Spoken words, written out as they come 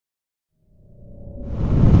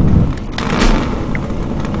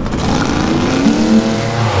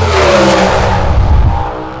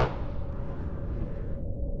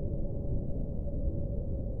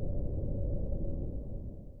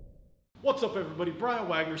What's up, everybody? Brian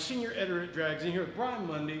Wagner, senior editor at Dragzine, here with Bryan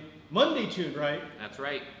Mundy, MundyTuned, right? That's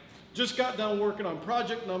right. Just got done working on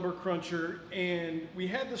Project Number Cruncher, and we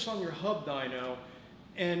had this on your hub dyno,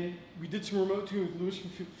 and we did some remote tuning with Lewis from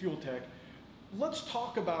FuelTech. Let's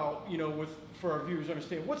talk about, for our viewers to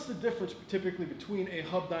understand, what's the difference typically between a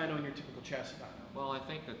hub dyno and your typical chassis dyno? Well, I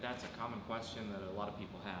think that that's a common question that a lot of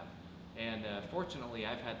people have. And fortunately,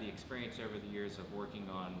 I've had the experience over the years of working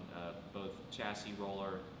on both chassis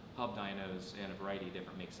roller, hub dynos, and a variety of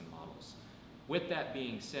different makes and models. With that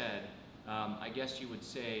being said, I guess you would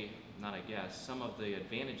say, not I guess, some of the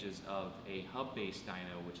advantages of a hub-based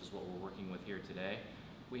dyno, which is what we're working with here today,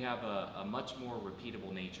 we have a much more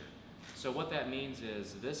repeatable nature. So what that means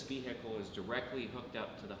is this vehicle is directly hooked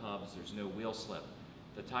up to the hubs. There's no wheel slip.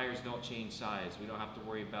 The tires don't change size. We don't have to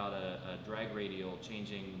worry about a drag radial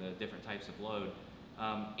changing the different types of load.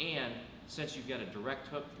 And since you've got a direct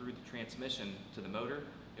hook through the transmission to the motor,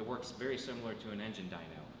 it works very similar to an engine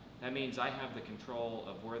dyno. That means I have the control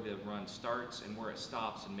of where the run starts and where it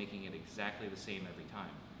stops and making it exactly the same every time.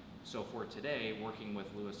 So for today, working with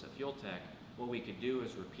Lewis at FuelTech, what we could do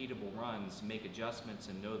is repeatable runs, make adjustments,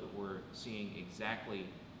 and know that we're seeing exactly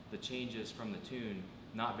the changes from the tune,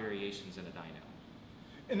 not variations in a dyno.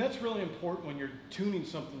 And that's really important when you're tuning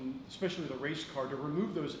something, especially with a race car, to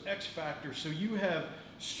remove those X factors so you have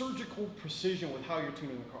surgical precision with how you're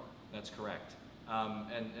tuning the car. That's correct.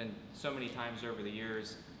 And so many times over the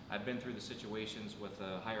years, I've been through the situations with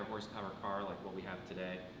a higher horsepower car like what we have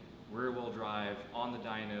today, rear wheel drive, on the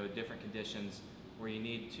dyno, different conditions, where you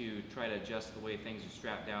need to try to adjust the way things are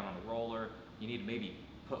strapped down on a roller. You need to maybe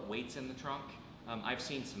put weights in the trunk. I've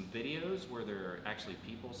seen some videos where there are actually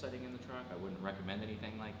people sitting in the trunk. I wouldn't recommend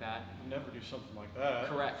anything like that. Never do something like that.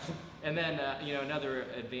 Correct. And then another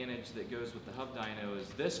advantage that goes with the hub dyno is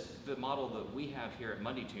the model that we have here at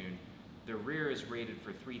MundyTuned, the rear is rated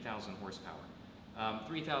for 3,000 horsepower.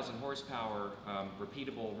 3,000 horsepower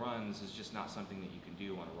repeatable runs is just not something that you can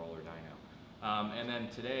do on a roller dyno. And then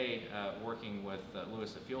today, working with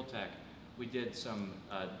Lewis at FuelTech, we did some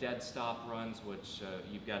dead stop runs, which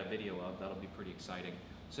you've got a video of. That'll be pretty exciting.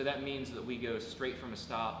 So that means that we go straight from a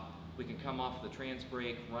stop. We can come off the trans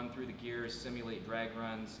brake, run through the gears, simulate drag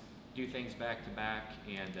runs, do things back to back,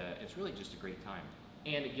 and it's really just a great time.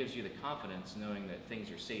 And it gives you the confidence knowing that things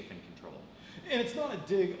are safe and controlled. And it's not a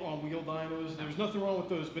dig on wheel dynos. There's nothing wrong with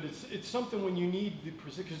those, but it's something when you need the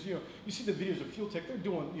precision. Because you see the videos of FuelTech, they're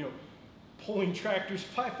doing pulling tractors,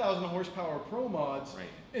 5,000 horsepower pro mods, right.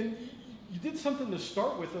 And you did something to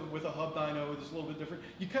start with a hub dyno that's a little bit different.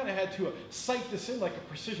 You kind of had to sight this in like a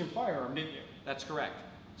precision firearm, didn't you? That's correct.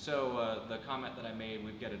 So the comment that I made,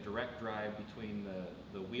 we've got a direct drive between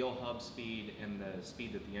the wheel hub speed and the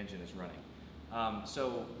speed that the engine is running.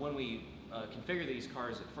 So when we configure these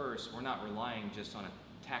cars at first, we're not relying just on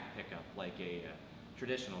a tack pickup like a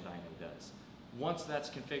traditional dyno does. Once that's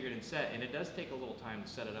configured and set, and it does take a little time to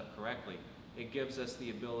set it up correctly, it gives us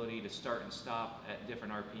the ability to start and stop at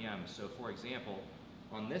different RPMs. So for example,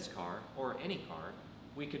 on this car, or any car,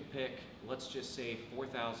 we could pick, let's just say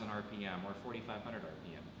 4,000 RPM or 4,500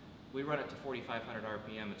 RPM. We run it to 4,500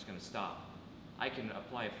 RPM, it's going to stop. I can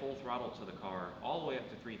apply full throttle to the car all the way up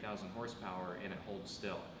to 3,000 horsepower and it holds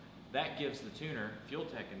still. That gives the tuner,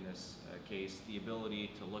 FuelTech in this case, the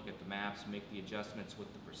ability to look at the maps, make the adjustments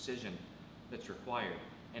with the precision that's required.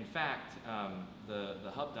 In fact,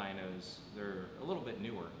 the hub dynos, they're a little bit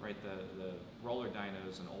newer, right? The roller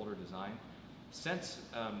dynos, an older design. Since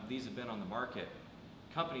these have been on the market,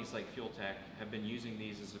 companies like FuelTech have been using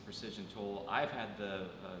these as a precision tool. I've had the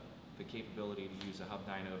capability to use a hub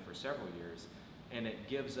dyno for several years, and it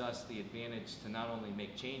gives us the advantage to not only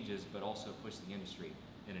make changes, but also push the industry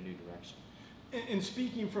in a new direction. And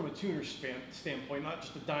speaking from a tuner standpoint, not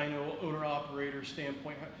just a dyno owner-operator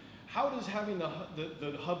standpoint, how does having the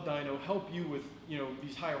hub dyno help you with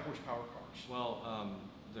these higher horsepower cars? Well,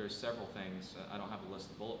 there's several things. I don't have a list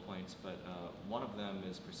of bullet points, but one of them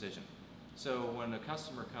is precision. So when a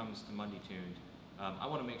customer comes to MundyTuned, I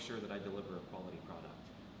want to make sure that I deliver a quality product.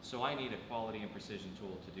 So I need a quality and precision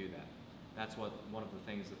tool to do that. That's one of the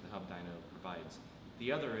things that the hub dyno provides.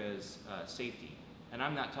 The other is safety. And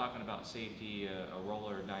I'm not talking about safety, a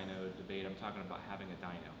roller dyno debate. I'm talking about having a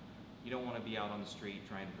dyno. You don't want to be out on the street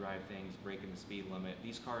trying to drive things, breaking the speed limit.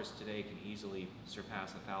 These cars today can easily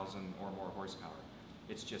surpass 1,000 or more horsepower.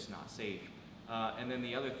 It's just not safe. And then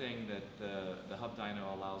the other thing that the hub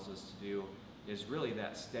dyno allows us to do is really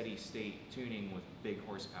that steady state tuning with big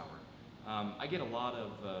horsepower. I get a lot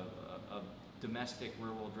of domestic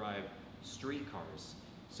rear-wheel drive street cars.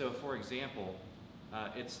 So for example,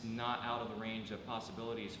 it's not out of the range of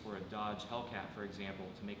possibilities for a Dodge Hellcat, for example,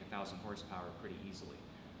 to make 1,000 horsepower pretty easily.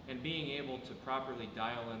 And being able to properly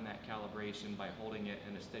dial in that calibration by holding it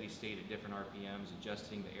in a steady state at different RPMs,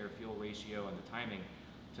 adjusting the air-fuel ratio and the timing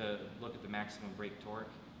to look at the maximum brake torque,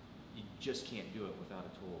 you just can't do it without a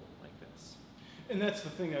tool like this. And that's the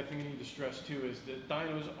thing I think I need to stress too, is that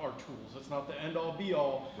dynos are tools. It's not the end-all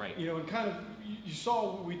be-all. Right. You know, and kind of, you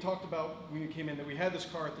saw what we talked about when you came in, that we had this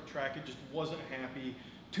car at the track, it just wasn't happy.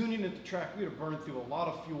 Tuning at the track, we had to burn through a lot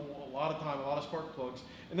of fuel, a lot of time, a lot of spark plugs.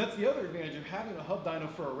 And that's the other advantage of having a hub dyno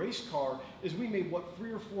for a race car, is we made, what,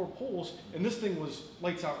 3 or 4 pulls, and this thing was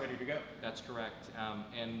lights out, ready to go. That's correct.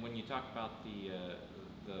 And when you talk about the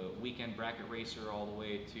weekend bracket racer all the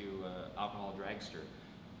way to alcohol dragster,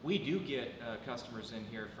 we do get customers in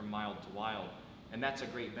here from mild to wild, and that's a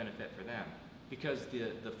great benefit for them. Because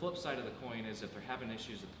the flip side of the coin is, if they're having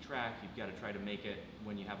issues at the track, you've got to try to make it,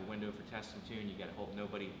 when you have a window for test and tune, you got to hope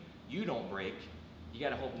you don't break. You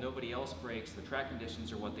got to hope nobody else breaks. The track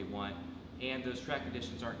conditions are what they want, and those track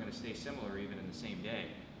conditions aren't going to stay similar even in the same day.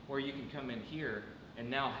 Or you can come in here and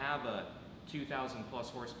now have a 2,000 plus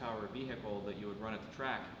horsepower vehicle that you would run at the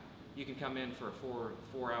track. You can come in for a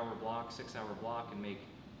 4-hour block, 6-hour block, and make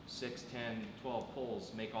 6, 10, 12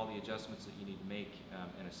 pulls, make all the adjustments that you need to make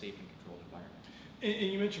in a safe and controlled environment.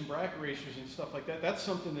 And you mentioned bracket racers and stuff like that. That's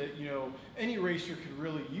something that, you know, any racer could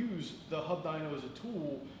really use the hub dyno as a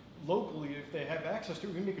tool locally if they have access to it.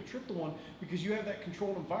 We can make a trip to one, because you have that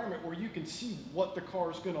controlled environment where you can see what the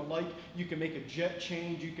car is going to like. You can make a jet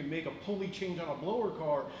change, you can make a pulley change on a blower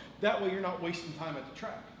car. That way you're not wasting time at the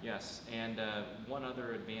track. Yes, and one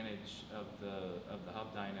other advantage of the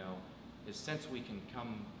hub dyno is, since we can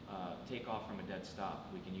take off from a dead stop,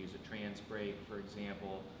 we can use a trans brake, for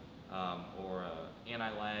example, or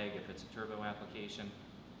anti-lag if it's a turbo application.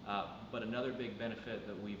 But another big benefit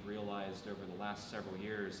that we've realized over the last several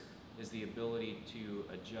years is the ability to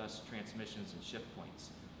adjust transmissions and shift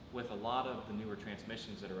points. With a lot of the newer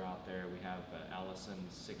transmissions that are out there, we have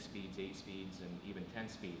Allison's 6 speeds, 8 speeds, and even 10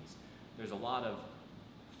 speeds. There's a lot of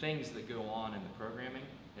things that go on in the programming,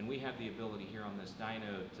 and we have the ability here on this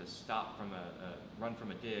dyno to stop from run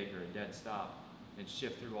from a dig or a dead stop, and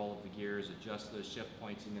shift through all of the gears, adjust those shift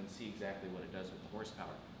points, and then see exactly what it does with the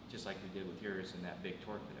horsepower, just like we did with yours and that big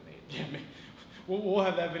torque that it made. Yeah, we'll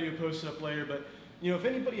have that video posted up later, but you know, if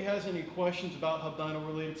anybody has any questions about hub dyno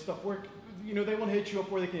related stuff, where, you know, they want to hit you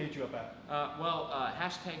up, where they can hit you up at?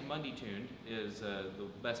 Hashtag MundyTuned is the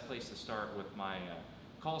best place to start with my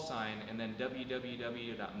call sign, and then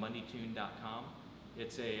www.mundytuned.com.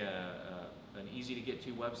 It's an easy to get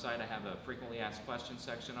to website. I have a frequently asked questions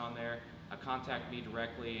section on there. Contact me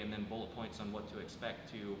directly, and then bullet points on what to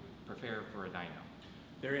expect to prepare for a dyno.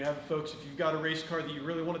 There you have it, folks. If you've got a race car that you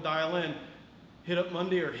really want to dial in, hit up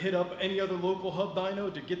Mundy or hit up any other local hub dyno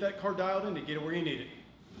to get that car dialed in, to get it where you need it.